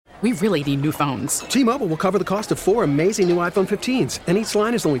We really need new phones. T-Mobile will cover the cost of 4 amazing new iPhone 15s, and each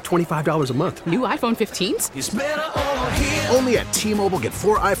line is only $25 a month. New iPhone 15s? It's better over here. Only at T-Mobile, get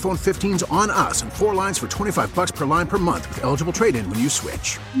 4 iPhone 15s on us and 4 lines for $25 per line per month with eligible trade-in when you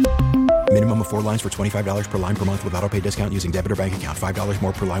switch. Minimum of 4 lines for $25 per line per month with autopay discount using debit or bank account. $5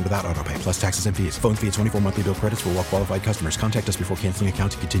 more per line without autopay, plus taxes and fees. Phone fee at 24 monthly bill credits for well-qualified customers. Contact us before canceling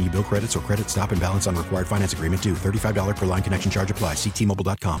account to continue bill credits or credit stop and balance on required finance agreement due. $35 per line connection charge applies. See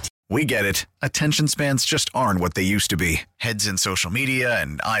T-Mobile.com. We get it. Attention spans just aren't what they used to be. Heads in social media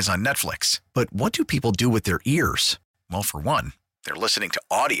and eyes on Netflix. But what do people do with their ears? Well, for one, they're listening to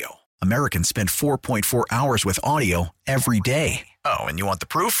audio. Americans spend 4.4 hours with audio every day. Oh, and you want the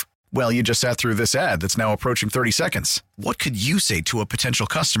proof? Well, you just sat through this ad that's now approaching 30 seconds. What could you say to a potential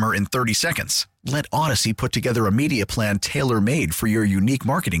customer in 30 seconds? Let Odyssey put together a media plan tailor-made for your unique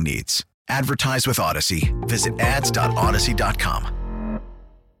marketing needs. Advertise with Odyssey. Visit ads.odyssey.com.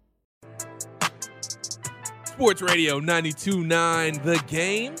 Sports Radio 92.9 The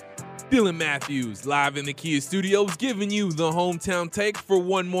Game. Dylan Matthews live in the Kia Studios giving you the hometown take for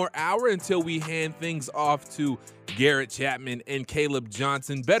one more hour until we hand things off to Garrett Chapman and Caleb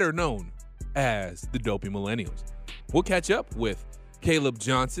Johnson, better known as the Dopey Millennials. We'll catch up with Caleb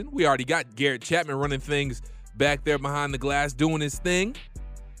Johnson. We already got Garrett Chapman running things back there behind the glass doing his thing.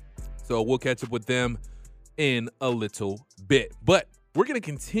 So we'll catch up with them in a little bit. But we're going to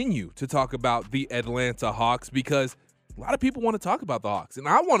continue to talk about the Atlanta Hawks because a lot of people want to talk about the Hawks, and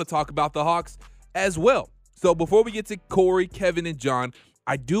I want to talk about the Hawks as well. So before we get to Corey, Kevin, and John,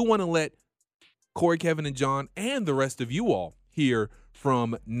 I do want to let Corey, Kevin, and John, and the rest of you all hear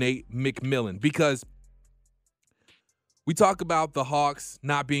from Nate McMillan because we talk about the Hawks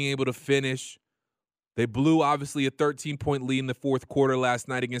not being able to finish. They blew, obviously, a 13-point lead in the fourth quarter last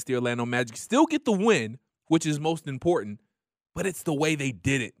night against the Orlando Magic. Still get the win, which is most important, but it's the way they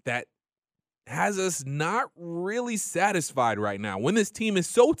did it that has us not really satisfied right now. When this team is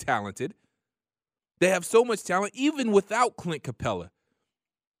so talented, they have so much talent, even without Clint Capella.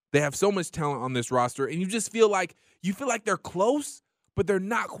 They have so much talent on this roster, and you feel like they're close, but they're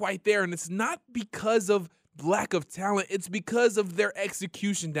not quite there. And it's not because of lack of talent. It's because of their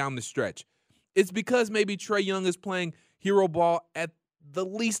execution down the stretch. It's because maybe Trae Young is playing hero ball at the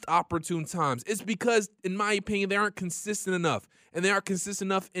least opportune times. It's because, in my opinion, they aren't consistent enough, and they aren't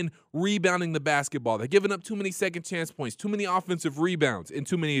consistent enough in rebounding the basketball. They're giving up too many second chance points, too many offensive rebounds in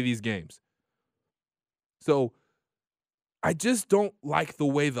too many of these games. So I just don't like the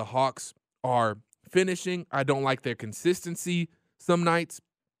way the Hawks are finishing. I don't like their consistency some nights.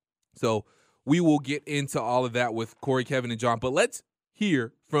 So we will get into all of that with Corey, Kevin, and John. But let's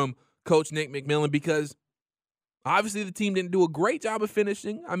hear from Coach Nate McMillan because obviously the team didn't do a great job of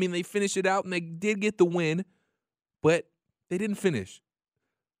finishing. I mean, they finished it out and they did get the win, but they didn't finish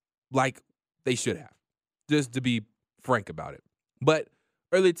like they should have, just to be frank about it. But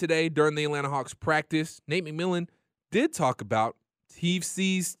earlier today during the Atlanta Hawks practice, Nate McMillan did talk about he's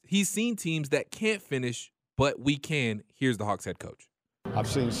seen teams that can't finish, but we can. Here's the Hawks head coach. I've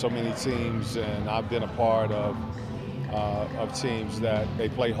seen so many teams, and I've been a part of teams that they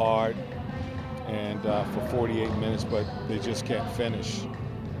play hard and for 48 minutes, but they just can't finish.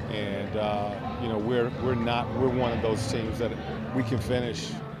 And we're one of those teams that we can finish.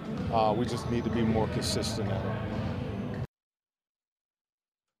 We just need to be more consistent at it.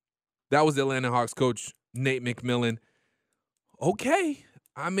 That was the Atlanta Hawks coach Nate McMillan. Okay.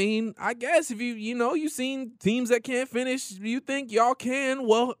 I mean, I guess if you've seen teams that can't finish, you think y'all can,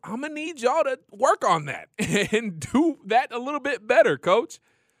 well, I'm going to need y'all to work on that and do that a little bit better, coach.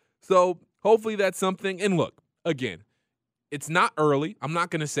 So hopefully that's something. And look, again, it's not early. I'm not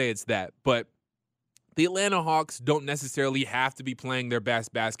going to say it's that, but the Atlanta Hawks don't necessarily have to be playing their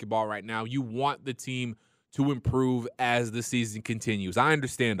best basketball right now. You want the team to improve as the season continues. I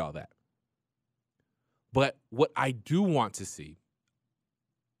understand all that. But what I do want to see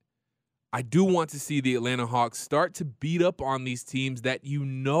the Atlanta Hawks start to beat up on these teams that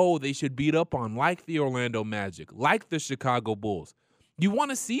they should beat up on, like the Orlando Magic, like the Chicago Bulls. You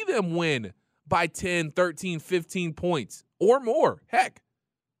want to see them win by 10, 13, 15 points or more, heck.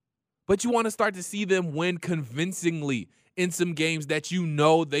 But you want to start to see them win convincingly in some games that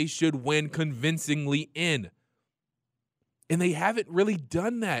they should win convincingly in. And they haven't really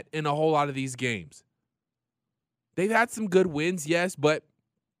done that in a whole lot of these games. They've had some good wins, yes, but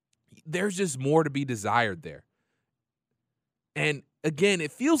there's just more to be desired there. And again,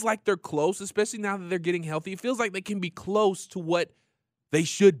 it feels like they're close, especially now that they're getting healthy. It feels like they can be close to what they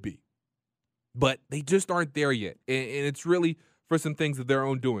should be. But they just aren't there yet. And it's really for some things of their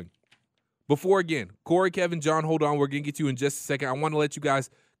own doing. Before, again, Corey, Kevin, John, hold on. We're going to get you in just a second. I want to let you guys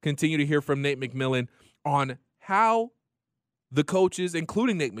continue to hear from Nate McMillan on how the coaches,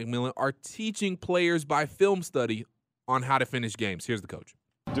 including Nate McMillan, are teaching players by film study on how to finish games. Here's the coach.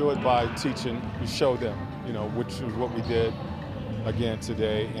 Do it by teaching, you show them, which is what we did again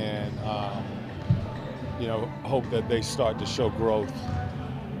today, and, hope that they start to show growth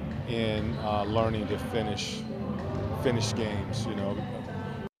in learning to finish games,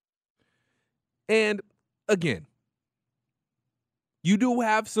 And again, you do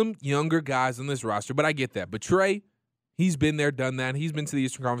have some younger guys on this roster, but I get that. But Trey, he's been there, done that. He's been to the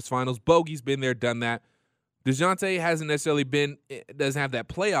Eastern Conference Finals. Bogey's been there, done that. DeJounte hasn't necessarily doesn't have that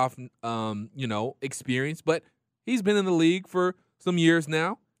playoff, experience, but he's been in the league for some years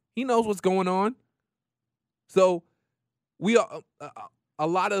now. He knows what's going on. So a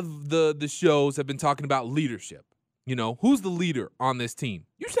lot of the shows have been talking about leadership. Who's the leader on this team?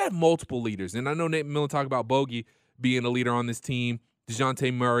 You should have multiple leaders. And I know Nate McMillan talked about Bogey being a leader on this team,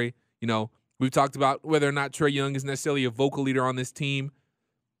 DeJounte Murray. We've talked about whether or not Trae Young is necessarily a vocal leader on this team.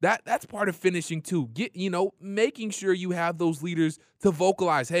 That's part of finishing too. Making sure you have those leaders to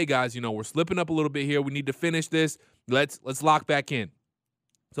vocalize, hey guys, we're slipping up a little bit here. We need to finish this. Let's lock back in.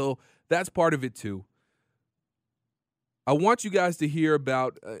 So that's part of it too. I want you guys to hear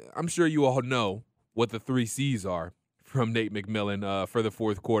about, I'm sure you all know what the 3 C's are from Nate McMillan for the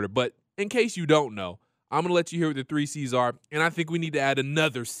fourth quarter. But in case you don't know, I'm going to let you hear what the 3 C's are, and I think we need to add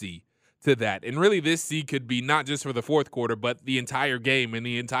another C to that. And really this C could be not just for the fourth quarter, but the entire game and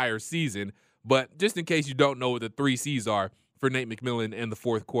the entire season. But just in case you don't know what the 3 C's are for Nate McMillan in the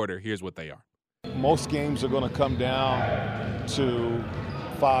fourth quarter, here's what they are. Most games are going to come down to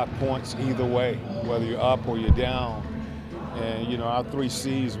 5 points either way, whether you're up or you're down. And, our 3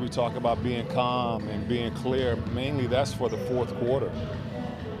 C's, we talk about being calm and being clear. Mainly that's for the fourth quarter.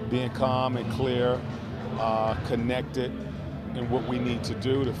 Being calm and clear, connected in what we need to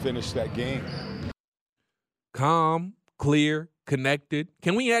do to finish that game. Calm, clear, connected.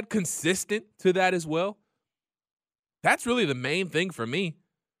 Can we add consistent to that as well? That's really the main thing for me.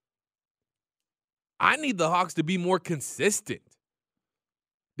 I need the Hawks to be more consistent.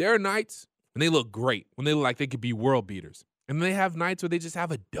 There are nights when they look great, when they look like they could be world beaters. And they have nights where they just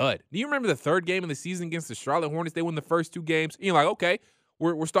have a dud. Do you remember the third game of the season against the Charlotte Hornets? They won the first 2 games. And you're like, okay,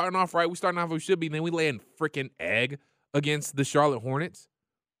 we're starting off right. We're starting off where we should be. And then we lay in freaking egg against the Charlotte Hornets.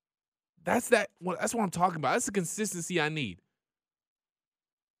 That's what I'm talking about. That's the consistency I need.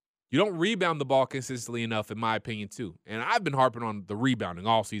 You don't rebound the ball consistently enough, in my opinion, too. And I've been harping on the rebounding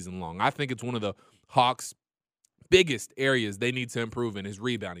all season long. I think it's one of the Hawks' biggest areas they need to improve in is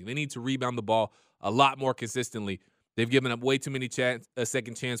rebounding. They need to rebound the ball a lot more consistently. They've given up way too many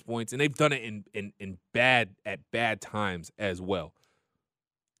second chance points, and they've done it at bad times as well.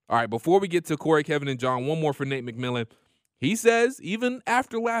 All right, before we get to Corey, Kevin, and John, one more for Nate McMillan. He says even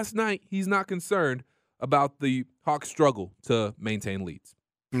after last night, he's not concerned about the Hawks' struggle to maintain leads.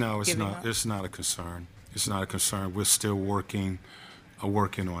 No, it's not. It's not a concern. It's not a concern. We're still working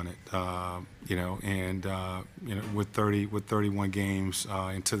on it. With 31 games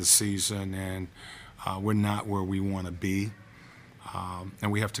into the season, and we're not where we want to be,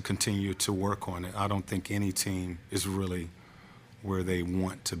 and we have to continue to work on it. I don't think any team is really where they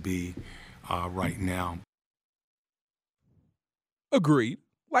want to be right now. Agreed.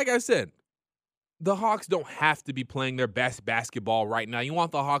 Like I said, the Hawks don't have to be playing their best basketball right now. You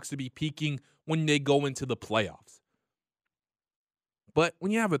want the Hawks to be peaking when they go into the playoffs. But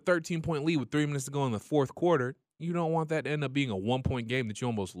when you have a 13-point lead with 3 minutes to go in the fourth quarter, you don't want that to end up being a 1-point game that you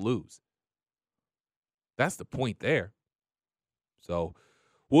almost lose. That's the point there. So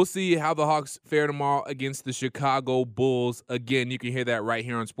we'll see how the Hawks fare tomorrow against the Chicago Bulls. Again, you can hear that right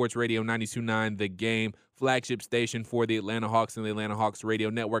here on Sports Radio 92.9 The Game, flagship station for the Atlanta Hawks and the Atlanta Hawks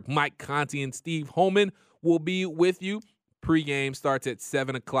Radio Network. Mike Conti and Steve Holman will be with you. Pre-game starts at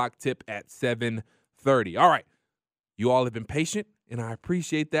 7 o'clock, tip at 7:30. All right. You all have been patient, and I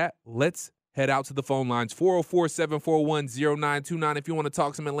appreciate that. Let's head out to the phone lines, 404-741-0929 if you want to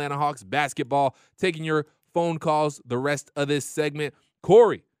talk some Atlanta Hawks basketball. Taking your phone calls the rest of this segment.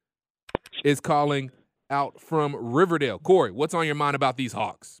 Corey is calling out from Riverdale. Corey, what's on your mind about these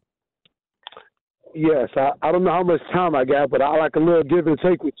Hawks? Yes, I don't know how much time I got, but I like a little give and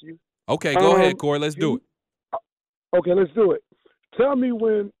take with you. Okay, go ahead, Corey. Let's do it. Okay, let's do it. Tell me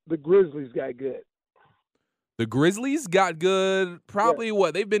when the Grizzlies got good. The Grizzlies got good probably,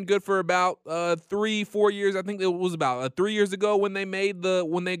 what? They've been good for about 3-4 years. I think it was about 3 years ago when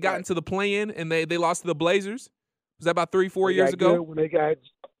they got into the play-in and they lost to the Blazers. Was that about 3-4 years ago? They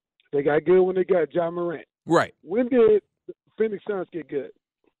got good when they got Ja Morant. Right. When did the Phoenix Suns get good?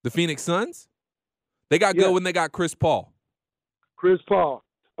 The Phoenix Suns? They got good when they got Chris Paul. Chris Paul.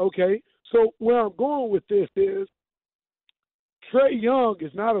 Okay, so where I'm going with this is Trae Young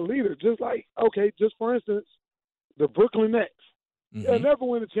is not a leader. Just for instance, the Brooklyn Nets. Mm-hmm. They'll never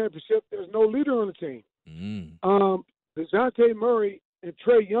win a championship. There's no leader on the team. DeJounte Murray and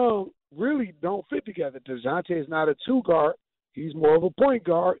Trae Young really don't fit together. DeJounte is not a two guard. He's more of a point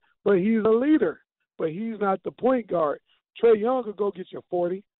guard, but he's a leader. But he's not the point guard. Trae Young will go get you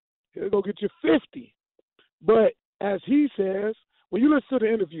 40. He'll go get you 50. But as he says, when you listen to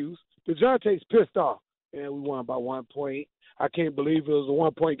the interviews, DeJounte's pissed off. And we won by 1 point. I can't believe it was a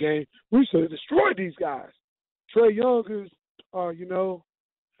 1 point game. We should have destroyed these guys. Trae Young is,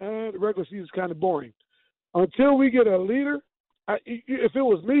 the regular season is kind of boring. Until we get a leader, if it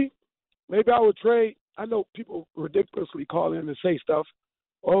was me, maybe I would trade. I know people ridiculously call in and say stuff.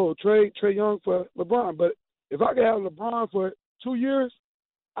 Oh, trade Trae Young for LeBron. But if I could have LeBron for 2 years,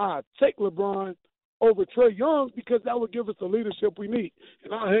 I'd take LeBron over Trae Young because that would give us the leadership we need.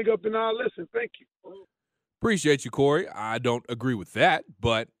 And I'll hang up and I'll listen. Thank you. Appreciate you, Corey. I don't agree with that,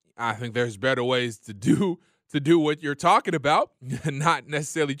 but I think there's better ways to do what you're talking about, not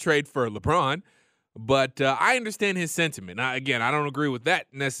necessarily trade for LeBron. But I understand his sentiment. I don't agree with that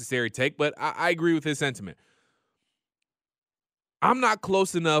necessary take, but I agree with his sentiment. I'm not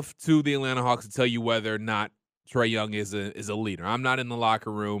close enough to the Atlanta Hawks to tell you whether or not Trae Young is a leader. I'm not in the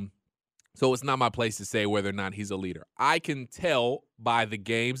locker room, so it's not my place to say whether or not he's a leader. I can tell by the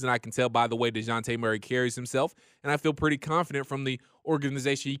games, and I can tell by the way DeJounte Murray carries himself, and I feel pretty confident from the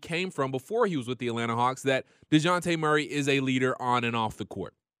organization he came from before he was with the Atlanta Hawks that DeJounte Murray is a leader on and off the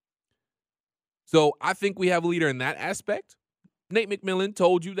court. So I think we have a leader in that aspect. Nate McMillan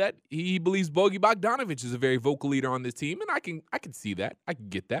told you that he believes Bogey Bogdanovic is a very vocal leader on this team, and I can see that. I can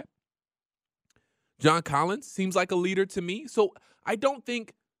get that. John Collins seems like a leader to me. So I don't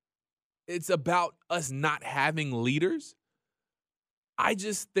think it's about us not having leaders. I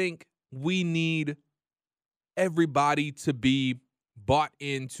just think we need everybody to be bought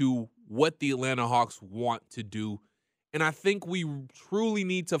into what the Atlanta Hawks want to do. And I think we truly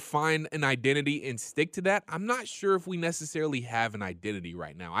need to find an identity and stick to that. I'm not sure if we necessarily have an identity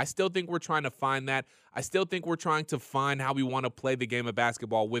right now. I still think we're trying to find that. I still think we're trying to find how we want to play the game of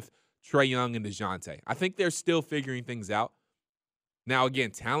basketball with Trae Young and DeJounte. I think they're still figuring things out. Now,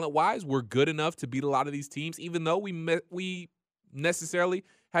 again, talent-wise, we're good enough to beat a lot of these teams, even though we necessarily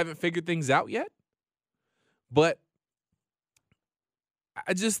haven't figured things out yet. But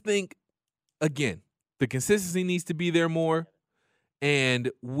I just think, again, the consistency needs to be there more,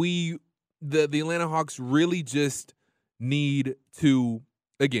 and the Atlanta Hawks really just need to,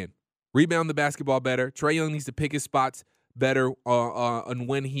 again, rebound the basketball better. Trae Young needs to pick his spots better on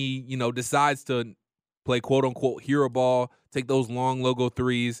when he, decides to play quote-unquote hero ball, take those long logo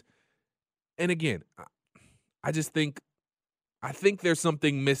threes. And again, I think there's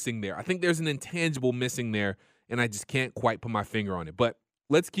something missing there. I think there's an intangible missing there, and I just can't quite put my finger on it. But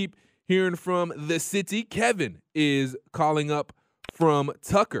let's keep hearing from the city. Kevin is calling up from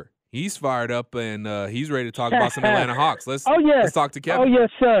Tucker. He's fired up, and he's ready to talk about some Atlanta Hawks. Let's talk to Kevin. Oh, yes,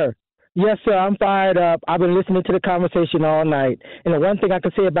 sir. Yes, sir. I'm fired up. I've been listening to the conversation all night. And the one thing I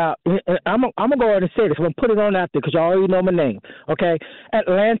can say about – I'm going to go ahead and say this. I'm going to put it on out there because you already know my name, okay?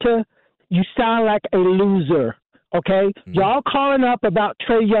 Atlanta, you sound like a loser. Okay, y'all calling up about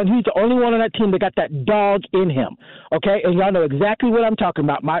Trae Young. He's the only one on that team that got that dog in him. Okay, and y'all know exactly what I'm talking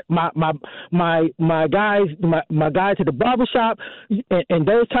about. My guys at the barbershop and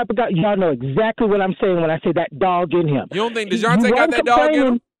those type of guys. Y'all know exactly what I'm saying when I say that dog in him. You don't think DeJounte got that dog in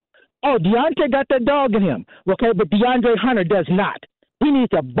him? Oh, DeJounte got that dog in him. Okay, but DeAndre Hunter does not. He needs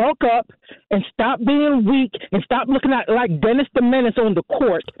to bulk up and stop being weak and stop looking like Dennis the Menace on the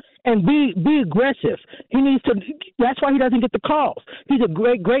court and be aggressive. He needs to. That's why he doesn't get the calls. He's a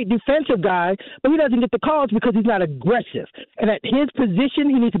great defensive guy, but he doesn't get the calls because he's not aggressive. And at his position,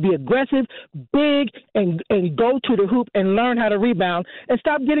 he needs to be aggressive, big, and go to the hoop and learn how to rebound and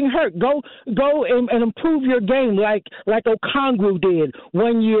stop getting hurt. Go and improve your game like Okongwu did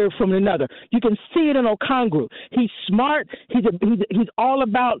 1 year from another. You can see it in Okongwu. He's smart. He's all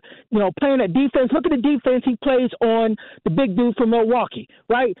about playing that defense. Look at the defense he plays on the big dude from Milwaukee,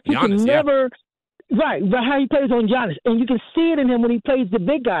 right? He Giannis, can never right how he plays on Giannis, and you can see it in him when he plays the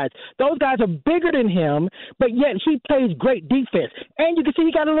big guys. Those guys are bigger than him, but yet he plays great defense, and you can see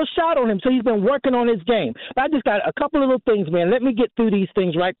he got a little shot on him, so he's been working on his game. But I just got a couple of little things, man. Let me get through these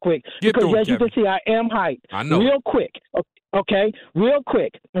things right quick because as you can see, I am hyped. I know. Real quick, okay, real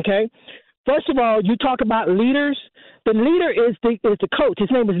quick, okay. First of all, you talk about leaders. The leader is the coach.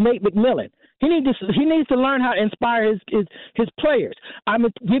 His name is Nate McMillan. He needs to learn how to inspire his players. I'm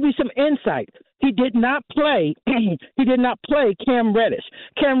going to give you some insight. He did not play. He did not play Cam Reddish.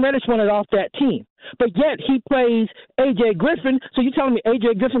 Cam Reddish wanted off that team, but yet he plays A.J. Griffin. So you're telling me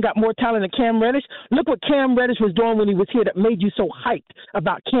A.J. Griffin got more talent than Cam Reddish? Look what Cam Reddish was doing when he was here that made you so hyped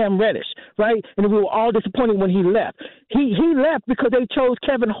about Cam Reddish, right? And we were all disappointed when he left. He left because they chose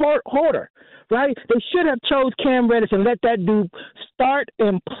Kevin Huerter, right? They should have chose Cam Reddish and let that dude start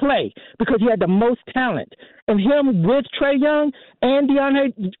and play because he had the most talent. And him with Trae Young and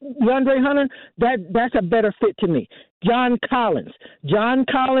DeAndre Hunter, that's a better fit to me. John Collins. John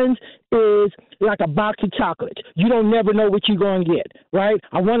Collins is like a box of chocolates. You don't never know what you're going to get, right?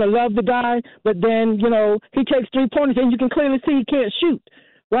 I want to love the guy, but then, he takes three-pointers and you can clearly see he can't shoot,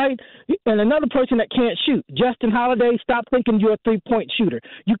 right? And another person that can't shoot, Justin Holiday, stop thinking you're a three-point shooter.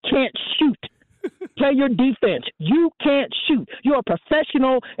 You can't shoot. Play your defense. You can't shoot. You're a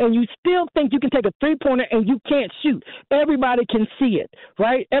professional, and you still think you can take a three-pointer and you can't shoot. Everybody can see it,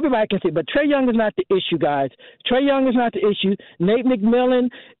 right? Everybody can see it. But Trae Young is not the issue, guys. Trae Young is not the issue. Nate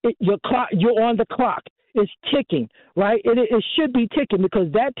McMillan, you're on the clock. It's ticking, right? It should be ticking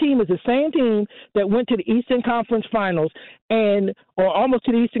because that team is the same team that went to the Eastern Conference Finals or almost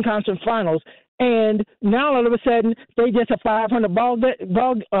to the Eastern Conference Finals. And now all of a sudden they just a 500 ball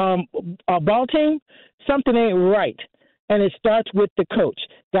team. Something ain't right, and it starts with the coach.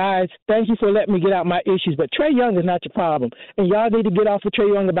 Guys, thank you for letting me get out my issues, but Trae Young is not your problem, and y'all need to get off of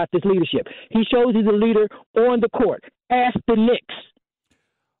Trae Young about this leadership. He shows he's a leader on the court. Ask the Knicks.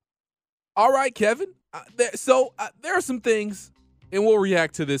 All right, Kevin. There are some things, and we'll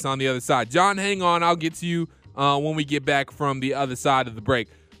react to this on the other side. John, hang on. I'll get to you when we get back from the other side of the break.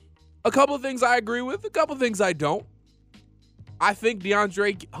 A couple of things I agree with, a couple of things I don't. I think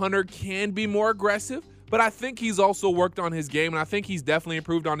DeAndre Hunter can be more aggressive, but I think he's also worked on his game, and I think he's definitely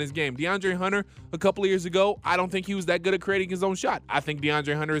improved on his game. DeAndre Hunter, a couple of years ago, I don't think he was that good at creating his own shot. I think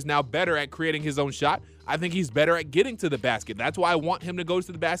DeAndre Hunter is now better at creating his own shot. I think he's better at getting to the basket. That's why I want him to go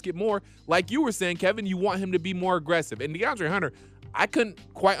to the basket more. Like you were saying, Kevin, you want him to be more aggressive. And DeAndre Hunter, I couldn't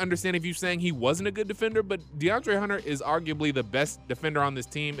quite understand if you're saying he wasn't a good defender, but DeAndre Hunter is arguably the best defender on this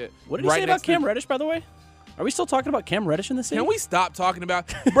team. What did you say about Cam Reddish, by the way? Are we still talking about Cam Reddish in this scene? Can we stop talking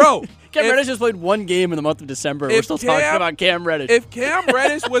about – bro. Cam Reddish just played one game in the month of December. We're still talking about Cam Reddish. If Cam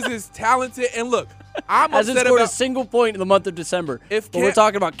Reddish was as talented – and look, I'm hasn't upset scored about – a single point in the month of December. But we're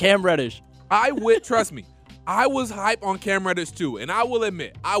talking about Cam Reddish. Trust me. I was hype on Cam Reddish too, and I will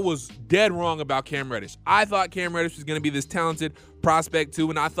admit, I was dead wrong about Cam Reddish. I thought Cam Reddish was going to be this talented prospect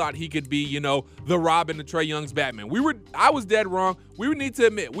too, and I thought he could be, the Robin to Trae Young's Batman. I was dead wrong. We would need to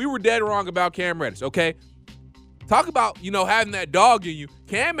admit, we were dead wrong about Cam Reddish, okay? Talk about, having that dog in you.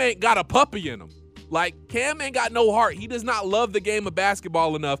 Cam ain't got a puppy in him. Like, Cam ain't got no heart. He does not love the game of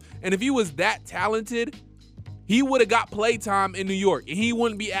basketball enough, and if he was that talented, he would have got playtime in New York, and he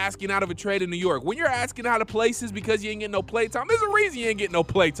wouldn't be asking out of a trade in New York. When you're asking out of places because you ain't getting no playtime, there's a reason you ain't getting no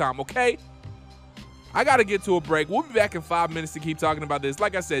playtime, okay? I got to get to a break. We'll be back in 5 minutes to keep talking about this.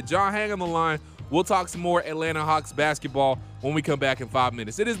 Like I said, John, hang on the line. We'll talk some more Atlanta Hawks basketball when we come back in 5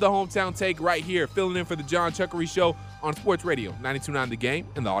 minutes. It is the Hometown Take right here, filling in for the John Chuckery Show on Sports Radio 92.9 The Game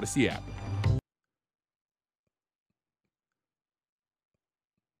and the Odyssey app.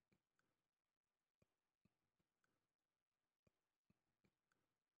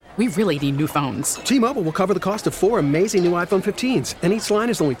 We really need new phones. T-Mobile will cover the cost of 4 amazing new iPhone 15s, and each line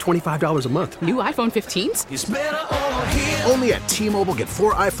is only $25 a month. New iPhone 15s? It's better over here. Only at T-Mobile, get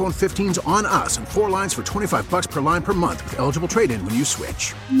 4 iPhone 15s on us and 4 lines for $25 per line per month with eligible trade-in when you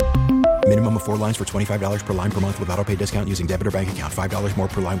switch. Minimum of 4 lines for $25 per line per month with autopay discount using debit or bank account. $5 more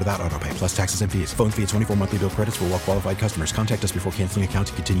per line without autopay, plus taxes and fees. Phone fee at 24 monthly bill credits for well-qualified customers. Contact us before canceling account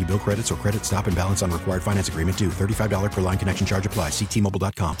to continue bill credits or credit stop and balance on required finance agreement due. $35 per line connection charge applies. See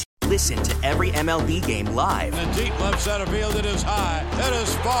T-Mobile.com. Listen to every MLB game live. In the deep left center field, it is high, it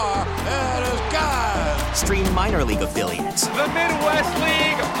is far, it is gone. Stream minor league affiliates. The Midwest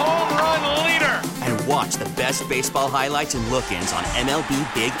League home run leader. And watch the best baseball highlights and look-ins on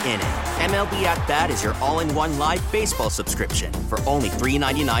MLB Big Inning. MLB At Bat is your all-in-one live baseball subscription for only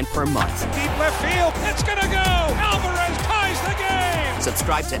 $3.99 per month. Deep left field, it's gonna go. Alvarez ties the game.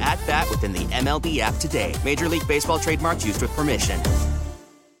 Subscribe to At Bat within the MLB app today. Major League Baseball trademarks used with permission.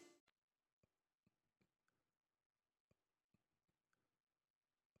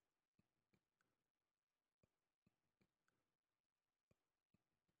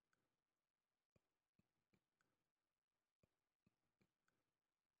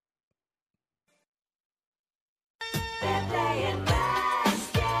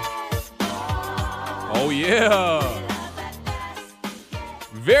 Oh, yeah.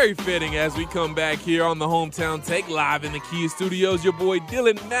 Very fitting as we come back here on the Hometown Take live in the Kia Studios. Your boy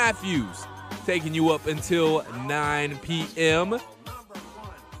Dylan Matthews taking you up until 9 p.m.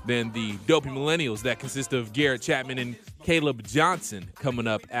 Then the Dopey Millennials that consist of Garrett Chapman and Caleb Johnson coming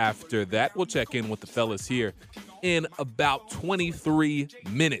up after that. We'll check in with the fellas here in about 23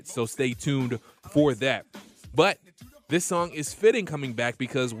 minutes, so stay tuned for that. But this song is fitting coming back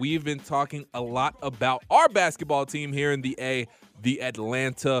because we've been talking a lot about our basketball team here in the A, the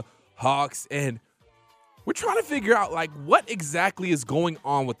Atlanta Hawks, and we're trying to figure out, like, what exactly is going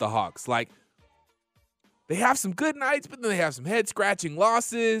on with the Hawks. Like, they have some good nights, but then they have some head-scratching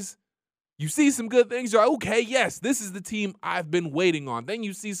losses. You see some good things, you're like, okay, yes, this is the team I've been waiting on. Then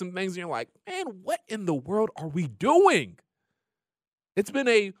you see some things and you're like, man, what in the world are we doing? It's been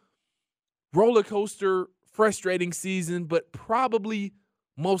a roller coaster, frustrating season, but probably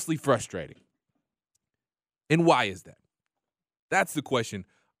mostly frustrating. And why is that? That's the question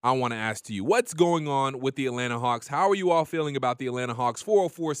I want to ask to you. What's going on with the Atlanta Hawks? How are you all feeling about the Atlanta Hawks?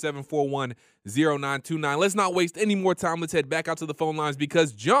 404-741-0929. Let's not waste any more time. Let's head back out to the phone lines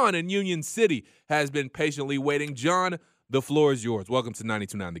because John in Union City has been patiently waiting. John, the floor is yours. Welcome to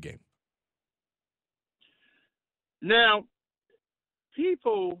 92.9 The Game. Now,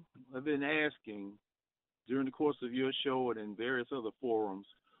 people have been asking during the course of your show and in various other forums,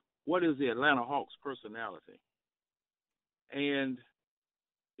 what is the Atlanta Hawks personality? And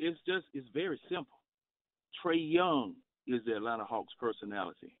it's very simple. Trae Young is the Atlanta Hawks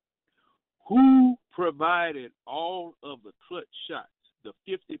personality. Who provided all of the clutch shots, the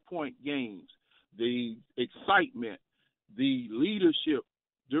 50-point games, the excitement, the leadership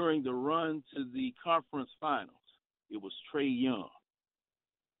during the run to the conference finals? It was Trae Young.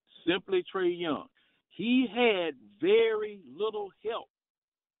 Simply Trae Young. He had very little help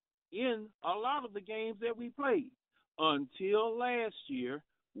in a lot of the games that we played until last year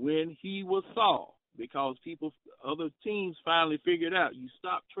when he was solved, because other teams finally figured out you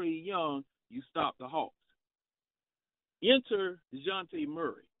stop Trae Young, you stop the Hawks. Enter DeJounte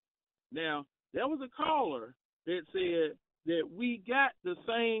Murray. Now, there was a caller that said that we got the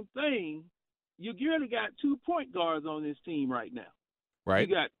same thing. You really got 2 point guards on this team right now. Right.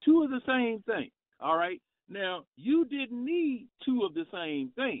 You got two of the same thing. All right. Now, you didn't need two of the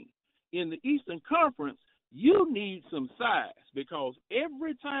same thing. In the Eastern Conference, you need some size, because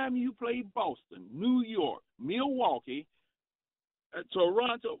every time you play Boston, New York, Milwaukee,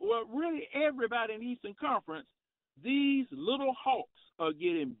 Toronto, well, really everybody in the Eastern Conference, these little Hawks are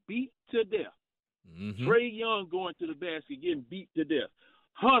getting beat to death. Mm-hmm. Trae Young going to the basket, getting beat to death.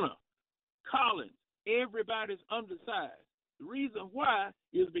 Hunter, Collins, everybody's undersized. The reason why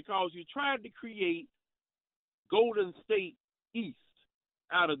is because you tried to create Golden State East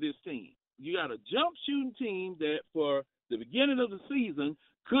out of this team. You got a jump shooting team that for the beginning of the season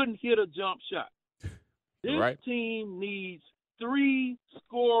couldn't hit a jump shot. This team needs 3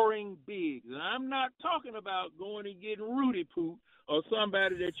 scoring bigs. And I'm not talking about going and getting Rudy Poot or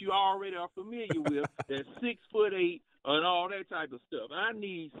somebody that you already are familiar with that's 6'8" and all that type of stuff. I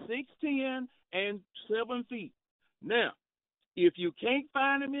need 6'10" and 7 feet. Now, if you can't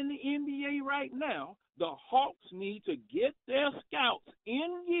find them in the NBA right now, the Hawks need to get their scouts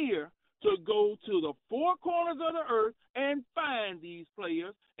in gear to go to the 4 corners of the earth and find these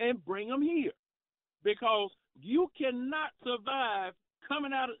players and bring them here. Because you cannot survive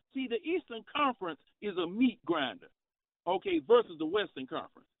coming out of – see, the Eastern Conference is a meat grinder, okay, versus the Western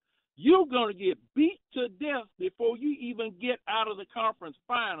Conference. You're going to get beat to death before you even get out of the conference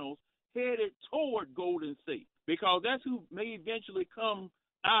finals headed toward Golden State, because that's who may eventually come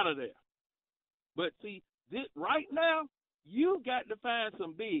out of there. But see, right now, you got to find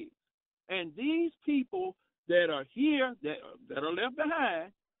some bigs. And these people that are here, that are left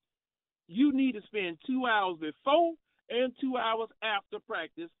behind, you need to spend 2 hours before and 2 hours after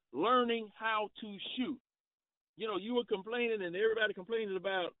practice learning how to shoot. You know, you were complaining and everybody complaining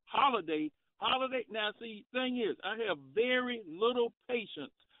about Holiday. Now, see, thing is, I have very little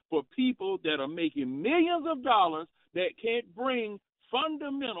patience for people that are making millions of dollars that can't bring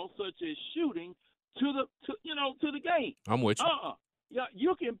fundamentals such as shooting to the game. I'm with you. Yeah,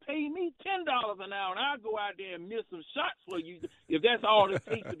 you can pay me $10 an hour, and I'll go out there and miss some shots for you if that's all it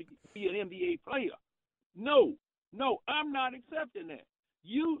takes to be an NBA player. No, I'm not accepting that.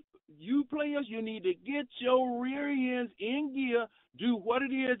 You players, you need to get your rear ends in gear, do what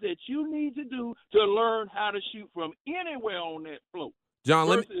it is that you need to do to learn how to shoot from anywhere on that floor. John,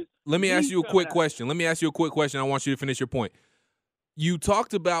 let me ask you a quick question. I want you to finish your point. You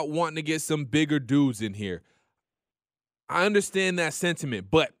talked about wanting to get some bigger dudes in here. I understand that sentiment,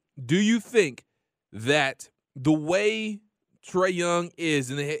 but do you think that the way Trae Young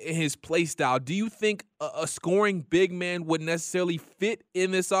is in his play style, do you think a scoring big man would necessarily fit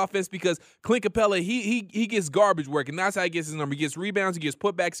in this offense? Because Clint Capella, he gets garbage work, and that's how he gets his number. He gets rebounds, he gets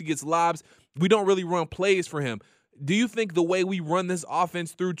putbacks, he gets lobs. We don't really run plays for him. Do you think the way we run this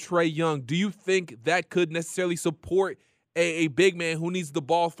offense through Trae Young, do you think that could necessarily support a big man who needs the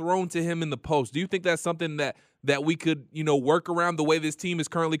ball thrown to him in the post? Do you think that's something that we could, work around the way this team is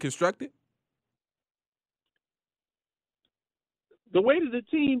currently constructed? The way that the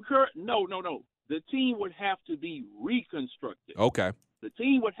team no. The team would have to be reconstructed. Okay. The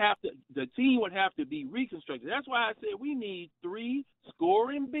team would have to be reconstructed. That's why I said we need 3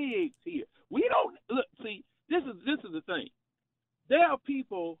 scoring bigs here. We don't look. See, this is the thing. There are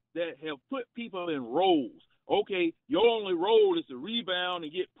people that have put people in roles. Okay, your only role is to rebound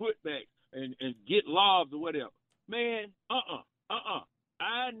and get putbacks and get lobs or whatever. Man,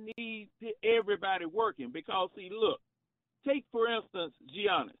 I need everybody working because, see, look, take, for instance,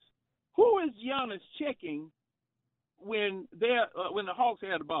 Giannis. Who is Giannis checking when the Hawks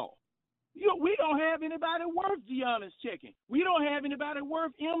had the ball? We don't have anybody worth Giannis checking. We don't have anybody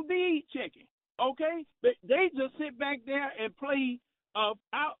worth Embiid checking, okay? But they just sit back there and play out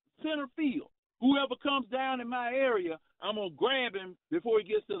center field. Whoever comes down in my area, I'm going to grab him before he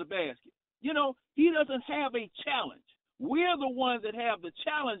gets to the basket. He doesn't have a challenge. We're the ones that have the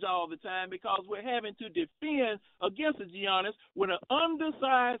challenge all the time because we're having to defend against a Giannis with an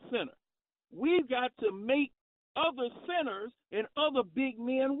undersized center. We've got to make other centers and other big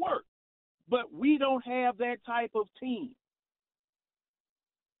men work. But we don't have that type of team.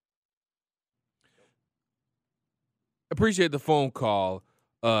 Appreciate the phone call,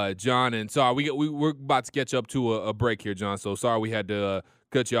 John. And sorry, we're about to catch up to a break here, John. So sorry we had to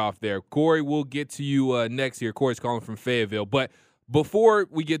cut you off there. Corey, we'll get to you next here. Corey's calling from Fayetteville. But before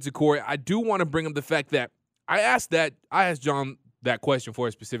we get to Corey, I do want to bring up the fact that I asked John that question for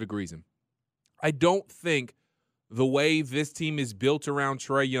a specific reason. I don't think the way this team is built around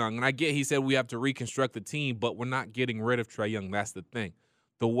Trae Young, and I get he said we have to reconstruct the team, but we're not getting rid of Trae Young. That's the thing.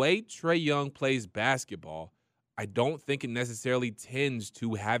 The way Trae Young plays basketball, I don't think it necessarily tends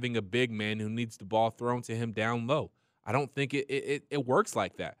to having a big man who needs the ball thrown to him down low. I don't think it works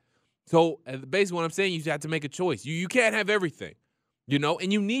like that. So basically what I'm saying, you have to make a choice. You can't have everything,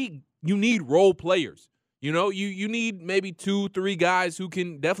 and you need role players. You need maybe 2-3 guys who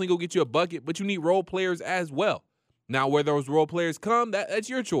can definitely go get you a bucket, but you need role players as well. Now, where those role players come, that's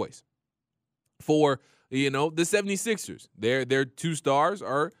your choice. For, the 76ers, their 2 stars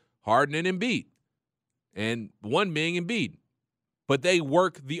are Harden and Embiid, and one being Embiid. But they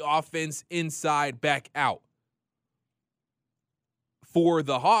work the offense inside back out. For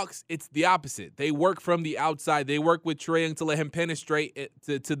the Hawks, it's the opposite. They work from the outside. They work with Trae Young to let him penetrate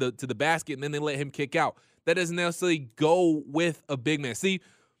to the basket, and then they let him kick out. That doesn't necessarily go with a big man. See,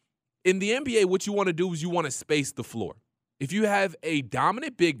 in the NBA, what you want to do is you want to space the floor. If you have a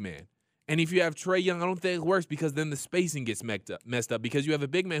dominant big man, and if you have Trae Young, I don't think it works because then the spacing gets messed up because you have a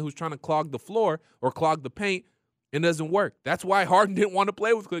big man who's trying to clog the floor or clog the paint. It doesn't work. That's why Harden didn't want to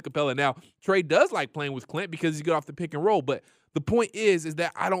play with Clint Capella. Now, Trae does like playing with Clint because he's good off the pick and roll, but the point is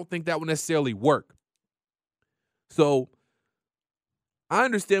that I don't think that would necessarily work. So I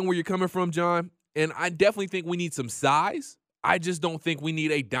understand where you're coming from, John, and I definitely think we need some size. I just don't think we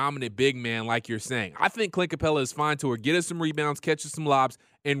need a dominant big man like you're saying. I think Clint Capella is fine to get us some rebounds, catch us some lobs,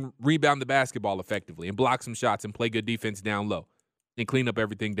 and rebound the basketball effectively and block some shots and play good defense down low and clean up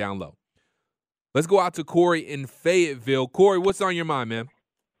everything down low. Let's go out to Corey in Fayetteville. Corey, what's on your mind, man?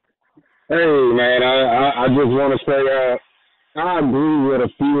 Hey, man, I just want to say I agree with a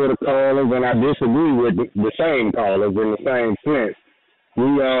few of the callers, and I disagree with the same callers in the same sense.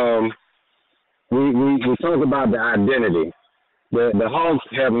 We talk about the identity. The Hawks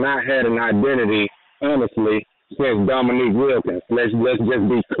have not had an identity, honestly, since Dominique Wilkins. Let's just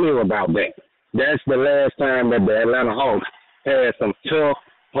be clear about that. That's the last time that the Atlanta Hawks had some tough,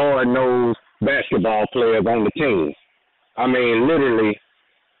 hard-nosed basketball players on the team. I mean, literally,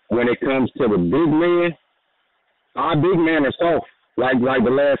 when it comes to the big men, our big man is soft. Like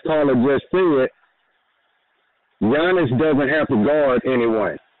the last caller just said, Giannis doesn't have to guard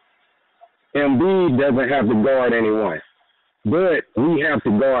anyone. Embiid doesn't have to guard anyone. But we have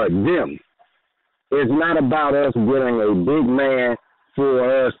to guard them. It's not about us getting a big man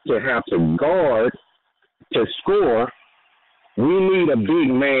for us to have to guard to score. We need a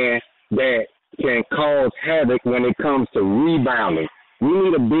big man that can cause havoc when it comes to rebounding. We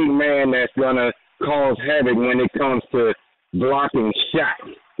need a big man that's going to cause havoc when it comes to blocking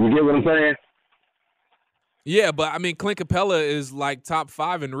shots. You get what I'm saying? Yeah, but I mean, Clint Capella is like top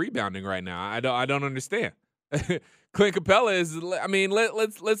 5 in rebounding right now. I don't understand. Clint Capella is. I mean,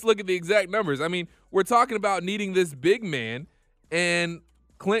 let's look at the exact numbers. I mean, we're talking about needing this big man, and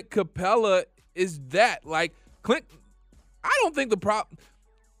Clint Capella is that. Like Clint, I don't think the problem.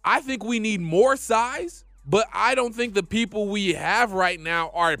 I think we need more size, but I don't think the people we have right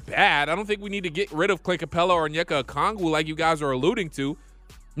now are bad. I don't think we need to get rid of Clint Capella or Onyeka Okongwu like you guys are alluding to.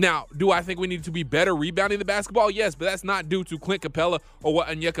 Now, do I think we need to be better rebounding the basketball? Yes, but that's not due to Clint Capella or what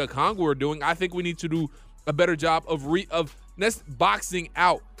Onyeka Okongwu are doing. I think we need to do a better job of boxing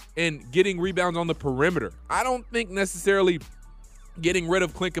out and getting rebounds on the perimeter. I don't think necessarily getting rid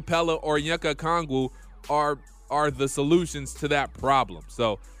of Clint Capella or Onyeka Okongwu are the solutions to that problem.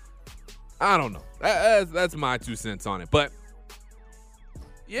 So, I don't know. That's my 2 cents on it. But,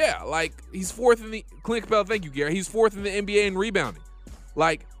 yeah, like, he's fourth in the – Clint Capella, thank you, Gary. He's fourth in the NBA in rebounding.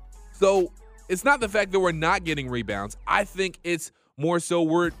 Like, so it's not the fact that we're not getting rebounds. I think it's more so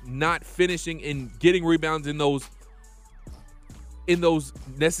we're not finishing and getting rebounds in those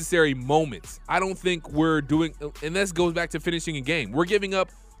necessary moments. I don't think we're doing, and this goes back to finishing a game. We're giving up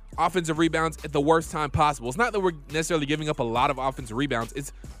offensive rebounds at the worst time possible. It's not that we're necessarily giving up a lot of offensive rebounds.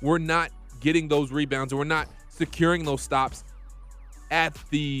 It's we're not getting those rebounds, and we're not securing those stops at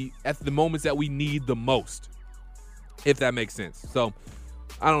the moments that we need the most, if that makes sense. So,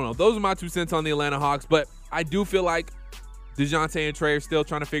 I don't know. Those are my 2 cents on the Atlanta Hawks, but I do feel like DeJounte and Trey are still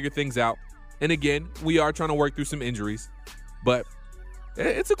trying to figure things out. And again, we are trying to work through some injuries, but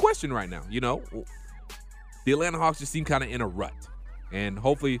it's a question right now. You know, the Atlanta Hawks just seem kind of in a rut, and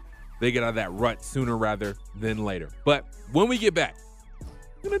hopefully they get out of that rut sooner rather than later. But when we get back,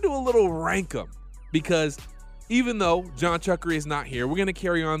 we're going to do a little rank 'em, because even though John Chuckery is not here, we're going to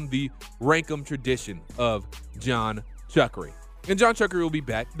carry on the rank 'em tradition of John Chuckery. And John Chuckery will be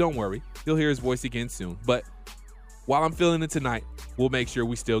back. Don't worry. You'll hear his voice again soon. But while I'm feeling it tonight, we'll make sure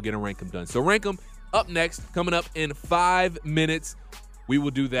we still get a rank 'em done. So rank 'em up next, coming up in 5 minutes. We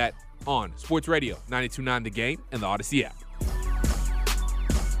will do that on Sports Radio 92.9 The Game and the Odyssey app.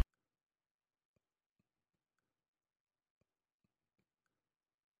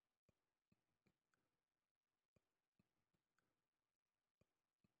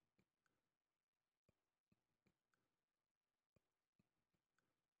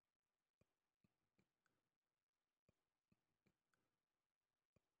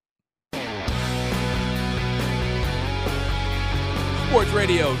 Sports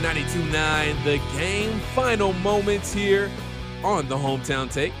Radio 92.9 The Game. Final moments here on the Hometown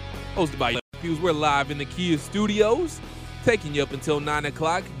Take, hosted by Matthews. We're live in the Kia studios, taking you up until 9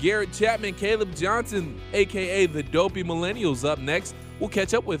 o'clock. Garrett Chapman, Caleb Johnson, a.k.a. the Dopey Millennials, up next. We'll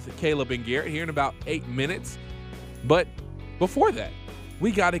catch up with Caleb and Garrett here in about 8 minutes. But before that,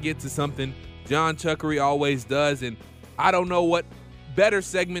 we got to get to something John Chuckery always does, and I don't know what better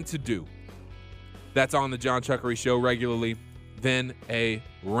segment to do that's on the John Chuckery Show regularly than a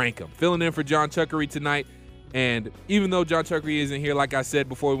rank 'em. Filling in for John Chuckery tonight, and even though John Chuckery isn't here, like I said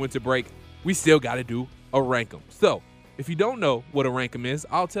before we went to break, we still got to do a rank 'em. So if you don't know what a rank 'em is,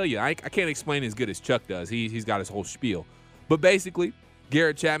 I'll tell you. I can't explain as good as Chuck does. He's got his whole spiel. But basically,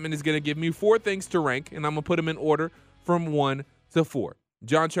 Garrett Chapman is going to give me 4 things to rank, and I'm going to put them in order from 1 to 4.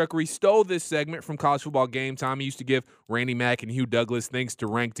 John Chuckery stole this segment from College Football Game Time. He used to give Randy Mack and Hugh Douglas things to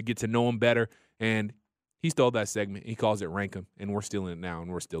rank to get to know him better, and he stole that segment. He calls it Rank 'em, and we're stealing it now,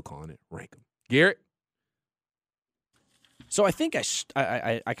 and we're still calling it Rank 'em. Garrett? So I think I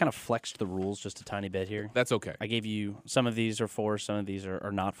kind of flexed the rules just a tiny bit here. That's okay. I gave you some of these are 4, some of these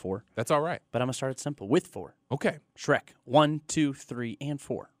are not 4. That's all right. But I'm going to start it simple with 4. Okay. Shrek, 1, 2, 3, and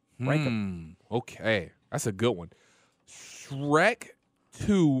 4. Rank 'em. Okay. That's a good one. Shrek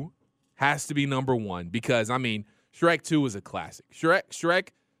 2 has to be number 1 because, I mean, Shrek 2 is a classic. Shrek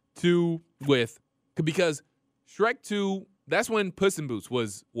 2 because Shrek 2, that's when Puss in Boots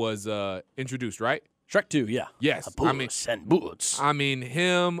was introduced, right? Shrek 2, yeah. Yes. Puss and Boots. Puss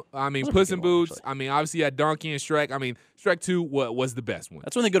in Boots. Actually. I mean, obviously you had Donkey and Shrek. I mean, Shrek 2 was the best one.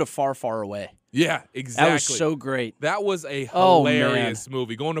 That's when they go to Far, Far Away. Yeah, exactly. That was so great. That was a hilarious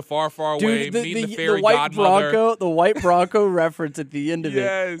movie. Going to Far, Far Away, meeting the fairy godmother. The white Bronco reference at the end of it.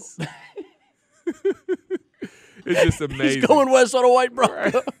 Yes. It's just amazing. He's going west on a white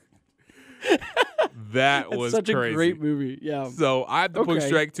Bronco. That was such crazy. A great movie. Yeah. So I have to put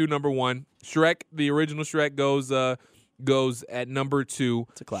Shrek 2 number 1. Shrek, the original Shrek, goes at number 2.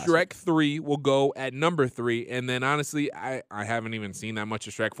 It's a classic. Shrek 3 will go at number 3. And then honestly, I haven't even seen that much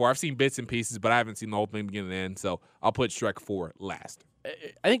of Shrek 4. I've seen bits and pieces, but I haven't seen the whole thing beginning to end. So I'll put Shrek 4 last.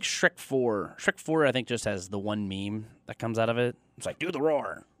 I think Shrek 4, I think just has the one meme that comes out of it. It's like, do the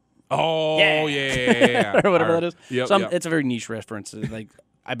roar. Oh, yeah. Or whatever that is. Yep, It's a very niche reference. Like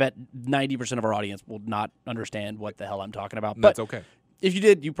I bet 90% of our audience will not understand what the hell I'm talking about. That's but okay. If you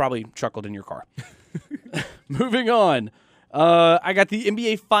did, you probably chuckled in your car. Moving on. I got the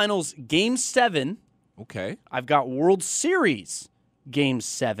NBA Finals Game 7. Okay. I've got World Series Game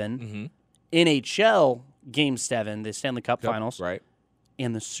 7. NHL Game 7, the Stanley Cup Finals. Right.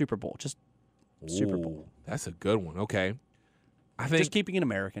 And the Super Bowl. Just Super Bowl. That's a good one. Okay. I think just keeping it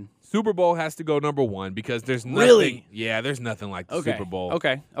American. Super Bowl has to go number 1 because there's nothing. Really? Yeah, there's nothing like the Okay. Super Bowl.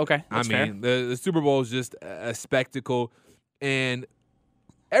 Okay. That's I mean, the Super Bowl is just a spectacle, and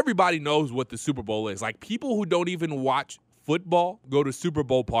everybody knows what the Super Bowl is. Like, people who don't even watch football go to Super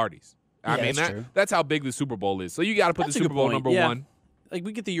Bowl parties. I mean, that's true. that's how big the Super Bowl is. So you got to put That's the a Super good Bowl point. number Yeah. 1. Like,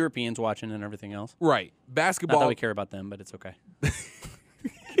 we get the Europeans watching and everything else. Right. Not Basketball. that we care about them, but it's okay.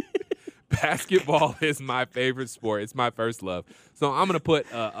 Basketball is my favorite sport. It's my first love. So I'm gonna put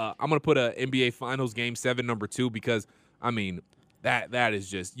a NBA Finals Game 7 number 2 because I mean that is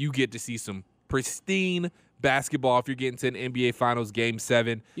just, you get to see some pristine basketball if you're getting to an NBA Finals Game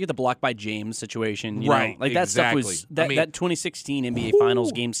 7. You get the block by James situation, you Right, know? Like that exactly. stuff was I mean, that 2016 NBA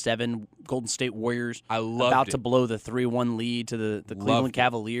Finals Game 7 Golden State Warriors. I loved about it. to blow the 3-1 lead to the Loved Cleveland it.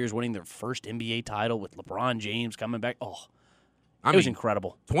 Cavaliers, winning their first NBA title with LeBron James coming back. Oh, I it was mean,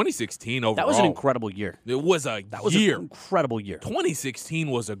 incredible. 2016 overall. That was an incredible year. It was a That was year. an incredible year. 2016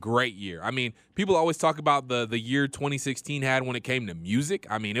 was a great year. I mean, people always talk about the year 2016 had when it came to music.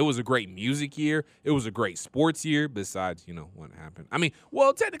 I mean, it was a great music year. It was a great sports year, besides, what happened. I mean,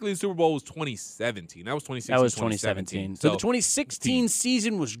 well, technically the Super Bowl was 2017. That was 2016, That was 2017. So the 2016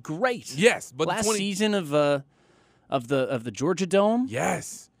 season was great. Yes, but last season of the Georgia Dome.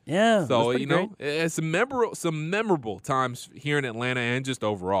 Yes. Yeah. So, it was pretty great. it's some memorable times here in Atlanta and just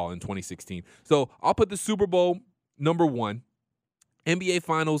overall in 2016. So I'll put the Super Bowl number 1, NBA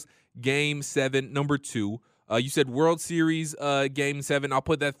Finals Game 7 number 2. You said World Series Game 7. I'll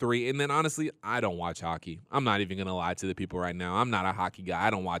put that 3. And then, honestly, I don't watch hockey. I'm not even going to lie to the people right now. I'm not a hockey guy. I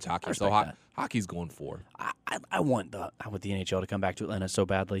don't watch hockey. So hockey's going 4. I want the NHL to come back to Atlanta so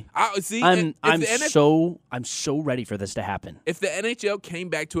badly. See, I'm so ready for this to happen. If the NHL came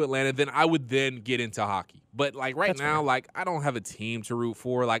back to Atlanta, then I would then get into hockey. But right That's now, fair. I don't have a team to root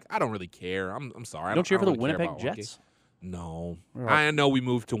for. I don't really care. I'm sorry. Don't cheer for the really care Winnipeg about hockey. Jets? No. Right. I know we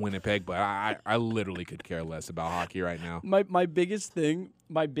moved to Winnipeg, but I literally could care less about hockey right now. My biggest thing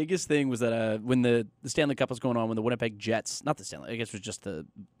was that when the Stanley Cup was going on, when the Winnipeg Jets, not the Stanley, I guess it was just the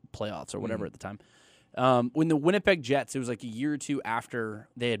playoffs or whatever at the time. When the Winnipeg Jets, it was like a year or two after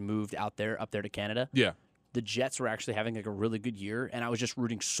they had moved up there to Canada. Yeah. The Jets were actually having a really good year, and I was just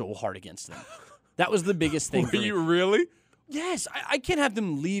rooting so hard against them. That was the biggest thing. Were you really? Yes, I can't have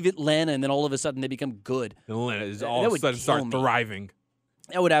them leave Atlanta and then all of a sudden they become good. Atlanta is all of a sudden start thriving.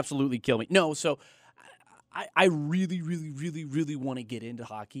 That would absolutely kill me. No, so I really, really, really, really want to get into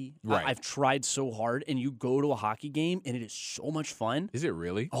hockey. Right. I've tried so hard, and you go to a hockey game, and it is so much fun. Is it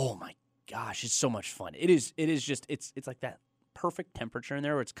really? Oh my gosh, it's so much fun. It is just it's like that perfect temperature in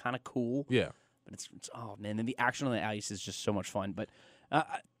there where it's kind of cool. Yeah. But it's oh man, and the action on the ice is just so much fun. But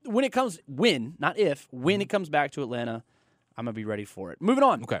when it comes when it comes back to Atlanta, I'm going to be ready for it. Moving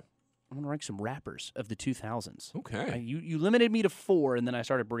on. Okay. I'm going to rank some rappers of the 2000s. Okay. You limited me to 4, and then I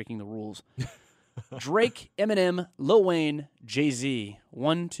started breaking the rules. Drake, Eminem, Lil Wayne, Jay-Z.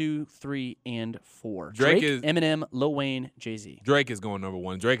 1, 2, 3, and 4. Drake, Eminem, Lil Wayne, Jay-Z. Drake is going number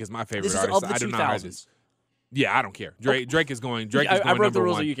 1. Drake is my favorite This is artist. of the I do 2000s. not hide this. Yeah, I don't care. Drake is going. Drake is going I broke number the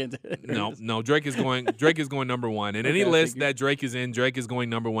rules 1. so you can't. No. Drake is going. Drake is going number 1. And any list that Drake is in, Drake is going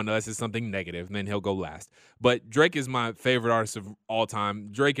number 1 unless it's something negative, and then he'll go last. But Drake is my favorite artist of all time.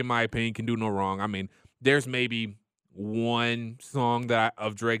 Drake, in my opinion, can do no wrong. I mean, there's maybe one song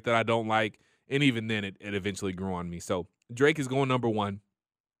of Drake that I don't like, and even then, it eventually grew on me. So Drake is going number 1.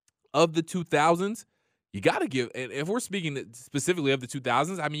 Of the 2000s, you got to give, and if we're speaking specifically of the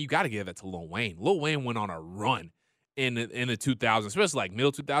 2000s, I mean, you got to give that to Lil Wayne. Lil Wayne went on a run in the 2000s, especially like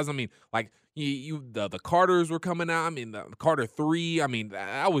middle 2000s. I mean, like the Carters were coming out. I mean, the Carter 3. I mean,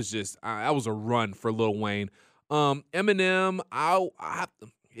 that was a run for Lil Wayne. Eminem,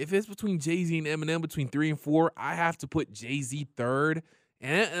 if it's between Jay-Z and Eminem, between 3 and 4, I have to put Jay-Z third.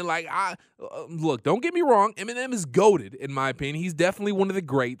 And look, don't get me wrong, Eminem is goated in my opinion. He's definitely one of the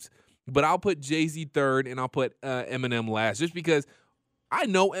greats. But I'll put Jay-Z third, and I'll put Eminem last, just because I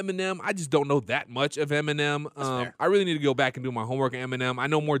know Eminem. I just don't know that much of Eminem. I really need to go back and do my homework on Eminem. I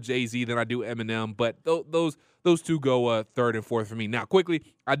know more Jay-Z than I do Eminem, but those two go third and fourth for me. Now, quickly,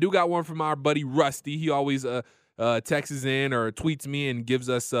 I do got one from our buddy Rusty. He always texts in or tweets me and gives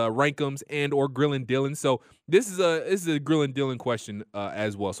us Rank'ems and or Grillin' Dylan. So this is a Grillin' Dylan question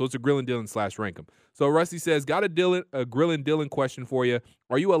as well. So it's a Grillin' Dylan / Rank'em. So Rusty says, got a Grillin' Dylan question for you.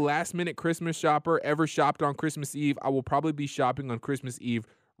 Are you a last-minute Christmas shopper? Ever shopped on Christmas Eve? I will probably be shopping on Christmas Eve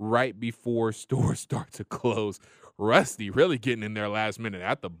right before stores start to close. Rusty really getting in there last minute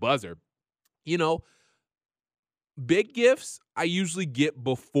at the buzzer. You know, big gifts I usually get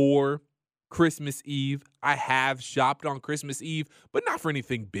before Christmas Eve. I have shopped on Christmas Eve, but not for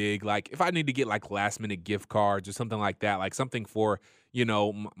anything big. Like if I need to get like last-minute gift cards or something like that, like something for, you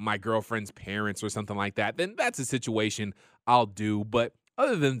know, my girlfriend's parents or something like that, then that's a situation I'll do. But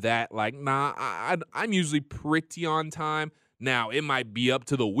other than that, like, nah, I'm usually pretty on time. Now, it might be up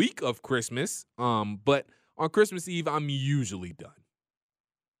to the week of Christmas, but on Christmas Eve, I'm usually done.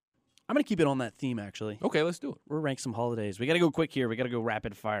 I'm going to keep it on that theme, actually. Okay, let's do it. We'll rank some holidays. We got to go quick here. We got to go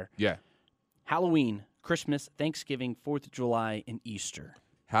rapid fire. Yeah. Halloween, Christmas, Thanksgiving, 4th of July, and Easter.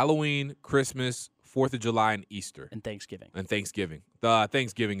 Halloween, Christmas, 4th of July, and Easter. And Thanksgiving. The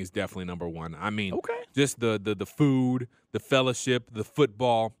Thanksgiving is definitely number one. I mean, just the food, the fellowship, the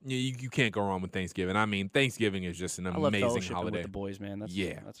football. You can't go wrong with Thanksgiving. I mean, Thanksgiving is just an amazing holiday. With the boys, man.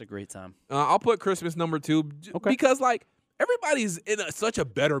 That's a great time. I'll put Christmas number 2 because, like, everybody's in such a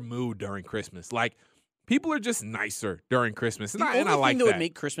better mood during Christmas. Like, people are just nicer during Christmas. And I like that. The only thing that would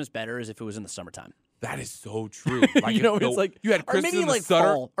make Christmas better is if it was in the summertime. That is so true. Like, it's like you had Christmas in the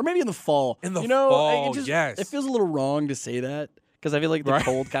fall, or maybe in the fall. Fall, yes. It feels a little wrong to say that because I feel like the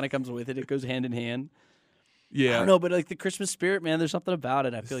cold kind of comes with it. It goes hand in hand. Yeah. I don't know, but like the Christmas spirit, man, there's something about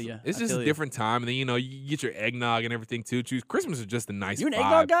it. I feel you. It's just a different time. And then, you get your eggnog and everything, too. Christmas is just a nice vibe. You an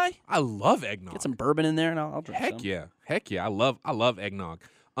eggnog guy? I love eggnog. Get some bourbon in there, and I'll drink some. Heck yeah. I love eggnog.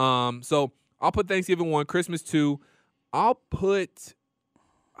 So I'll put Thanksgiving 1, Christmas 2. I'll put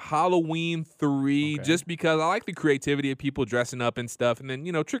Halloween 3 just because I like the creativity of people dressing up and stuff. And then,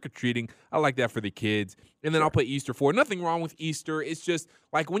 trick-or-treating, I like that for the kids. And then I'll put Easter 4. Nothing wrong with Easter. It's just,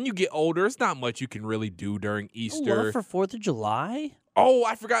 like, when you get older, it's not much you can really do during Easter. What, for 4th of July? Oh,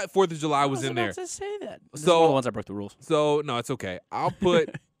 I forgot 4th of July was in there. I was about to say that. This is So one of the ones I broke the rules. So, no, it's okay. I'll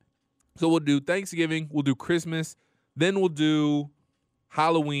put – so we'll do Thanksgiving, we'll do Christmas, then we'll do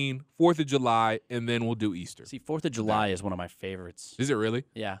Halloween, 4th of July, and then we'll do Easter. See, 4th of July is one of my favorites. Is it really?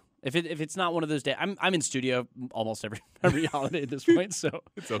 Yeah. If it's not one of those days, I'm in studio almost every holiday at this point, so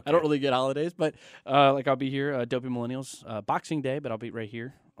it's okay. I don't really get holidays. But I'll be here, Dopey Millennials, Boxing Day, but I'll be right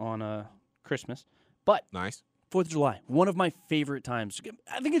here on Christmas. But nice. 4th of July, one of my favorite times.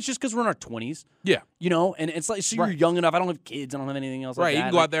 I think it's just because we're in our 20s. Yeah. And it's like, so you're young enough. I don't have kids. I don't have anything else like that. You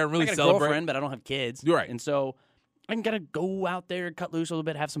can go out there and really I got celebrate. a girlfriend, but I don't have kids. You're right. And so I can kind of go out there, cut loose a little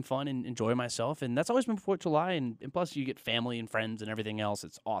bit, have some fun, and enjoy myself. And that's always been 4th of July. And plus, you get family and friends and everything else.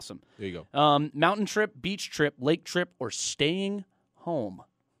 It's awesome. There you go. Mountain trip, beach trip, lake trip, or staying home?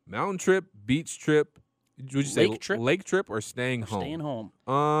 Mountain trip, beach trip. Would you say lake trip? Lake trip or staying home? Staying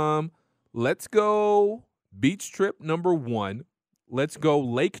home. Let's go beach trip number 1. Let's go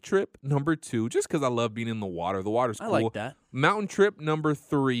lake trip number 2, just because I love being in the water. The water's cool. I like that. Mountain trip number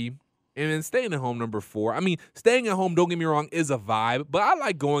 3. And then staying at home number 4. I mean, staying at home, don't get me wrong, is a vibe. But I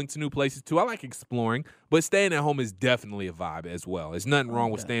like going to new places, too. I like exploring. But staying at home is definitely a vibe as well. There's nothing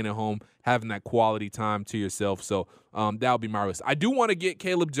wrong with staying at home, having that quality time to yourself. So that would be my list. I do want to get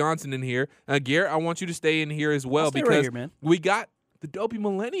Caleb Johnson in here. Garrett, I want you to stay in here as well. I'll stay because right here, man. We got the Dopey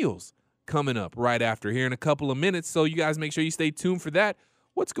Millennials coming up right after here in a couple of minutes. So you guys make sure you stay tuned for that.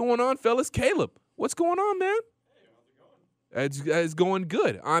 What's going on, fellas? Caleb, what's going on, man? It's going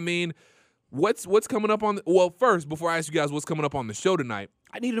good. I mean, what's coming up on well, first, before I ask you guys what's coming up on the show tonight.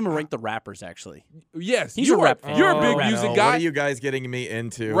 I need him to rank the rappers, actually. Yes. He's a rap fan. You're a big music guy. What are you guys getting me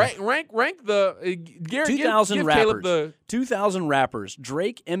into? Rank the Garrett, 2,000 give rappers. Caleb the 2,000 rappers.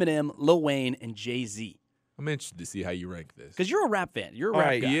 Drake, Eminem, Lil Wayne, and Jay-Z. I'm interested to see how you rank this. Because you're a rap fan. You're a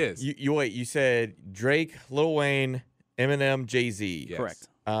rap guy. He is. You wait, you said Drake, Lil Wayne, Eminem, Jay-Z. Yes. Correct.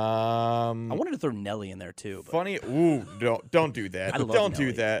 I wanted to throw Nelly in there too. But Funny. Ooh, don't do that. I love Don't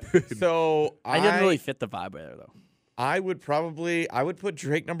Nelly. do that. So I didn't really fit the vibe there though. I would put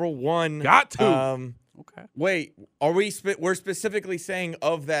Drake number 1. Got to. Okay. Wait, are we're specifically saying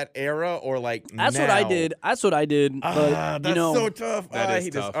of that era or like That's now? what I did. That's what I did. But that's so tough. That I is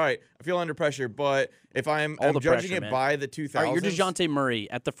hate tough. This. All right, I feel under pressure, but if I'm All the judging pressure, it man. by the 2000s. All right, you're DeJounte Murray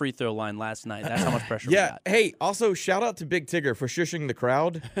at the free throw line last night. That's how much pressure we Yeah. got. Hey, also shout out to Big Tigger for shushing the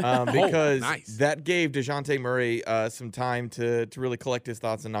crowd because nice. that gave DeJounte Murray some time to really collect his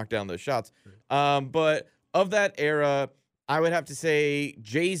thoughts and knock down those shots. But of that era, I would have to say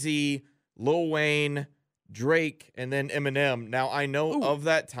Jay-Z, Lil Wayne, Drake, and then Eminem. Now, I know of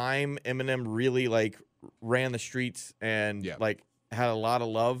that time, Eminem really ran the streets and like had a lot of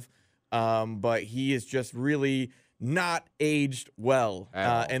love, but he is just really not aged well.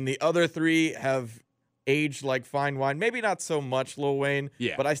 And the other three have aged like fine wine. Maybe not so much Lil Wayne,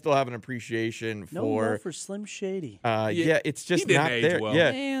 but I still have an appreciation for Slim Shady. It's just not there. Well.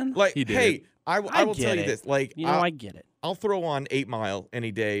 Yeah, Man. like He did. hey, I will tell you this. Like, I get it. I'll throw on 8 Mile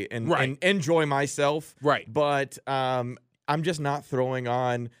any day and enjoy myself. Right. But I'm just not throwing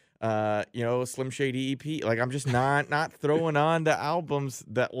on Slim Shady EP. Like, I'm just not throwing on the albums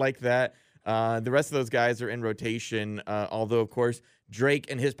that like that. The rest of those guys are in rotation. Although, of course,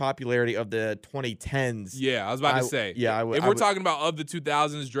 Drake and his popularity of the 2010s. Yeah, I was about to say. Yeah, if we're talking about of the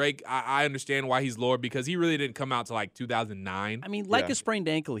 2000s, Drake, I understand why he's lower because he really didn't come out to like 2009. I mean, like a sprained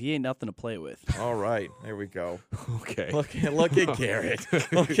ankle, he ain't nothing to play with. All right, there we go. Okay. Look at Garrett.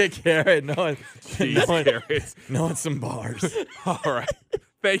 Look at Garrett. Knowing some bars. All right.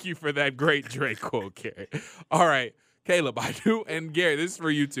 Thank you for that great Drake quote, Garrett. All right. Caleb, and Gary, this is for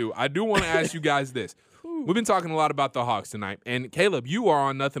you too. I do want to ask you guys this. We've been talking a lot about the Hawks tonight. And Caleb, you are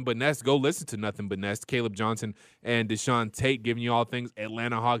on Nothing But Nest. Go listen to Nothing But Nest. Caleb Johnson and Deshaun Tate giving you all things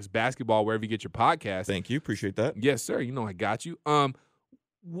Atlanta Hawks basketball wherever you get your podcast. Thank you. Appreciate that. Yes, sir. You know I got you.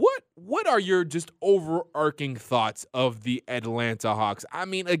 What are your just overarching thoughts of the Atlanta Hawks? I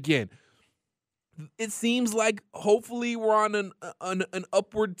mean, again, it seems like hopefully we're on an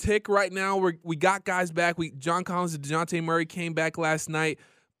upward tick right now. We got guys back. John Collins and DeJounte Murray came back last night,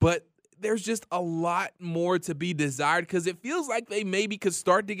 but there's just a lot more to be desired because it feels like they maybe could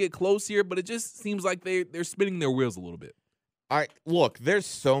start to get close here, but it just seems like they're spinning their wheels a little bit. Look, there's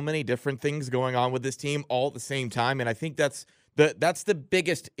so many different things going on with this team all at the same time, and I think that's the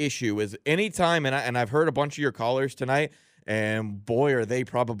biggest issue is anytime, and I've heard a bunch of your callers tonight, and boy, are they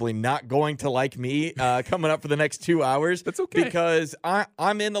probably not going to like me coming up for the next 2 hours. That's okay. Because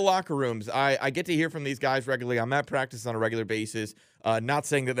I'm in the locker rooms. I get to hear from these guys regularly. I'm at practice on a regular basis. Not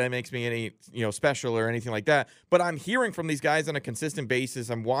saying that makes me any special or anything like that, but I'm hearing from these guys on a consistent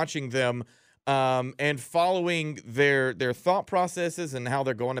basis. I'm watching them and following their thought processes and how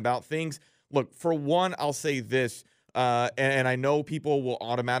they're going about things. Look, for one, I'll say this. And I know people will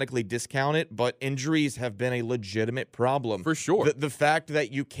automatically discount it, but injuries have been a legitimate problem. For sure. The fact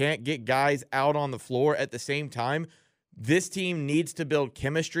that you can't get guys out on the floor at the same time, this team needs to build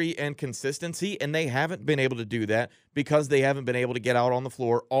chemistry and consistency, and they haven't been able to do that because they haven't been able to get out on the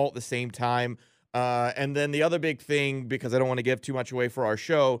floor all at the same time. And then the other big thing, because I don't want to give too much away for our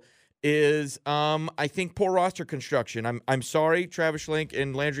show, is I think poor roster construction. I'm sorry, Travis Schlenk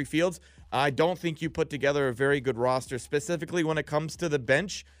and Landry Fields. I don't think you put together a very good roster, specifically when it comes to the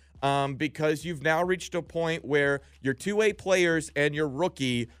bench, because you've now reached a point where your two-way players and your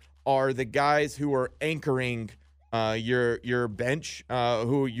rookie are the guys who are anchoring your bench,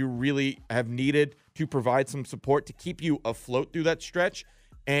 who you really have needed to provide some support to keep you afloat through that stretch.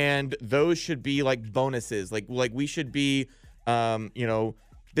 And those should be like bonuses. Like we should be,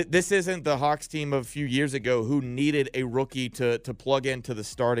 this isn't the Hawks team of a few years ago who needed a rookie to plug into the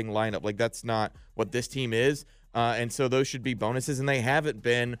starting lineup. Like, that's not what this team is. And so those should be bonuses, and they haven't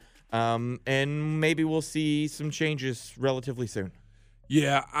been. And maybe we'll see some changes relatively soon.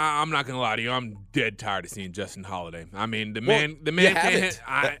 Yeah, I'm not gonna lie to you. I'm dead tired of seeing Justin Holiday. I mean, the man can't.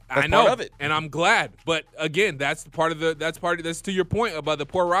 I know, part of it. And I'm glad. But again, that's to your point about the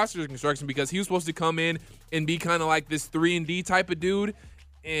poor roster construction, because he was supposed to come in and be kind of like this 3-and-D type of dude.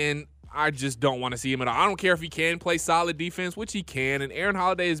 And I just don't want to see him at all. I don't care if he can play solid defense, which he can. And Aaron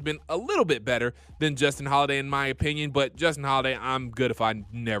Holiday has been a little bit better than Justin Holiday, in my opinion. But Justin Holiday, I'm good if I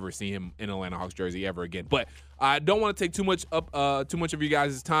never see him in Atlanta Hawks jersey ever again. But I don't want to take too much of you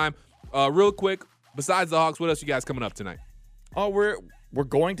guys' time. Real quick, besides the Hawks, what else you guys coming up tonight? Oh, we're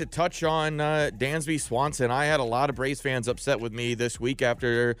going to touch on Dansby Swanson. I had a lot of Braves fans upset with me this week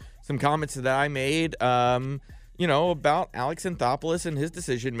after some comments that I made. About Alex Anthopoulos and his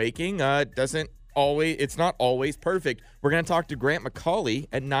decision-making. It's not always perfect. We're going to talk to Grant McCauley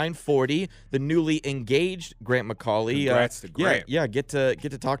at 9:40, the newly engaged Grant McCauley. Congrats to Grant. Yeah, get to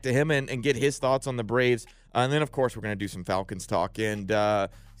talk to him and get his thoughts on the Braves. And then, of course, we're going to do some Falcons talk and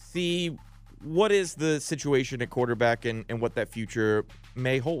see what is the situation at quarterback and what that future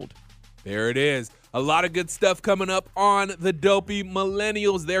may hold. There it is. A lot of good stuff coming up on the Dopey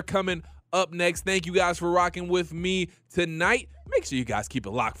Millennials. They're coming up next. Thank you guys for rocking with me tonight. Make sure you guys keep it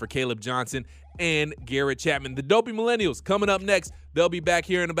locked for Caleb Johnson and Garrett Chapman. The Dopey Millennials coming up next. They'll be back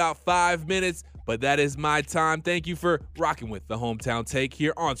here in about 5 minutes, but that is my time. Thank you for rocking with the Hometown Take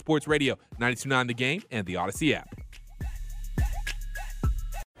here on Sports Radio 92.9 The Game and the Odyssey app.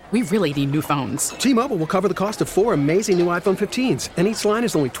 We really need new phones. T-Mobile will cover the cost of 4 amazing new iPhone 15s, and each line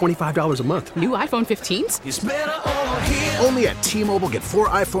is only $25 a month. New iPhone 15s? It's better over here. Only at T-Mobile, get 4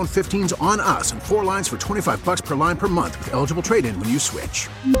 iPhone 15s on us and 4 lines for $25 per line per month with eligible trade-in when you switch.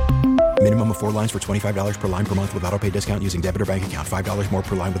 Minimum of 4 lines for $25 per line per month with autopay discount using debit or bank account. $5 more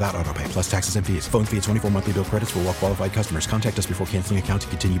per line without autopay, plus taxes and fees. Phone fee at 24 monthly bill credits for well-qualified customers. Contact us before canceling account to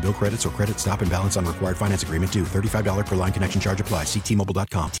continue bill credits or credit stop and balance on required finance agreement due. $35 per line connection charge applies. See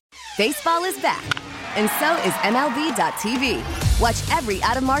T-Mobile.com. Baseball is back, and so is MLB.tv. Watch every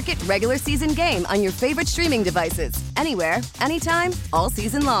out-of-market regular season game on your favorite streaming devices. Anywhere, anytime, all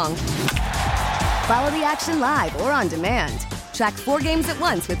season long. Follow the action live or on demand. Track 4 games at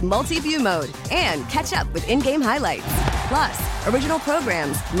once with multi-view mode and catch up with in-game highlights. Plus, original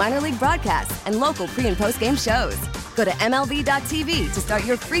programs, minor league broadcasts, and local pre- and post-game shows. Go to MLB.tv to start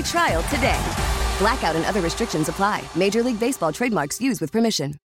your free trial today. Blackout and other restrictions apply. Major League Baseball trademarks used with permission.